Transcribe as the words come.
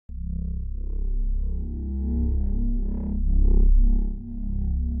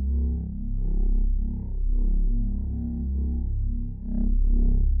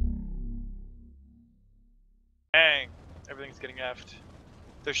getting effed.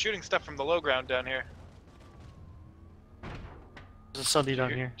 They're shooting stuff from the low ground down here. There's a Sunday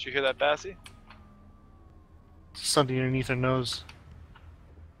down here. Did you hear that, Bassy? There's a Sunday underneath her nose.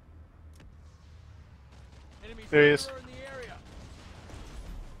 There he is.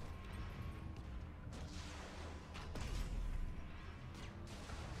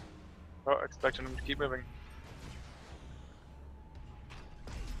 Oh, expecting him to keep moving.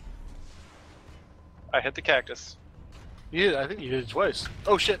 I hit the cactus. Yeah, I think you did it twice.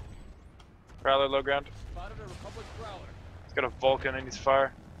 Oh shit! Prowler low ground. He's got a Vulcan and he's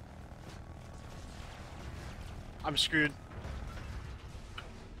fire. I'm screwed.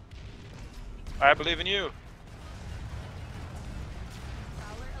 I believe in you.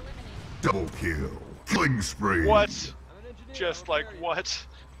 Double kill. Killing spree. What? Just like what?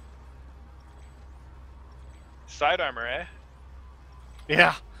 Side armor, eh?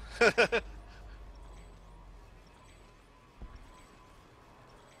 Yeah.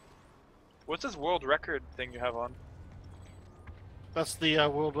 What's this world record thing you have on? That's the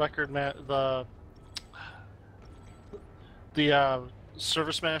world record, the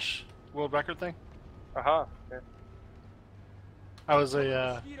Server Smash world record thing. Aha. Okay. I was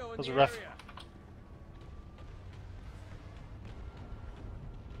a ref.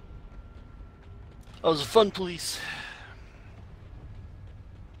 I was a fun police.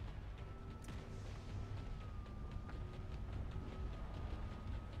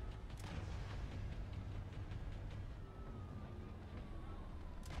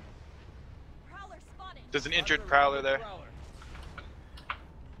 There's an injured prowler there.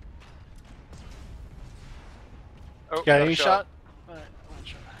 Oh, Got no any shot? Alright, one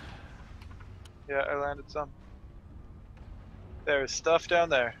shot. Yeah, I landed some. There's stuff down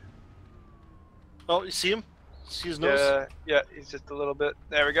there. Oh, you see him? See his nose? Yeah, yeah, he's just a little bit.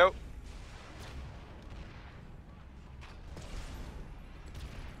 There we go.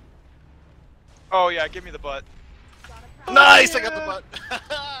 Oh yeah, give me the butt. Nice! Oh, I got the yeah. butt.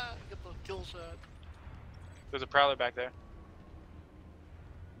 Got the kill shot. There's a prowler back there.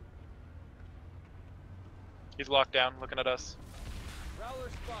 He's locked down, looking at us. Prowler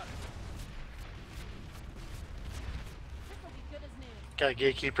spotted. Got a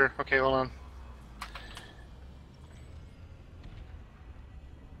gatekeeper. Okay, hold on.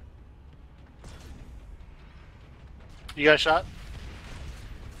 You got a shot?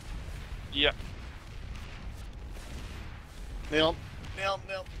 Yeah. Nailed. Nailed.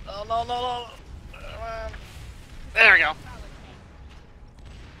 Oh, no. There we go.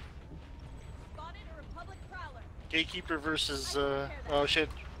 Gatekeeper versus, oh shit.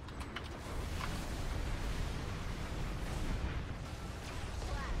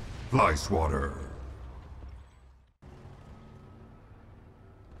 Fly swatter.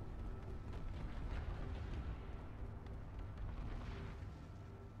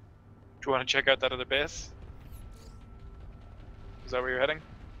 Do you want to check out that other base? Is that where you're heading?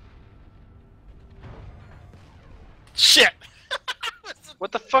 Shit!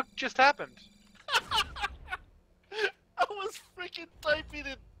 What the fuck just happened? I was freaking typing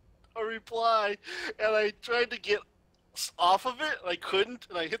in a reply, and I tried to get off of it, and I couldn't,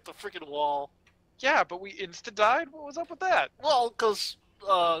 and I hit the freaking wall. Yeah, but we insta-died? What was up with that? Well, because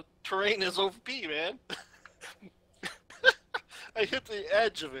terrain is OP, man. I hit the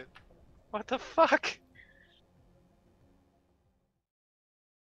edge of it. What the fuck?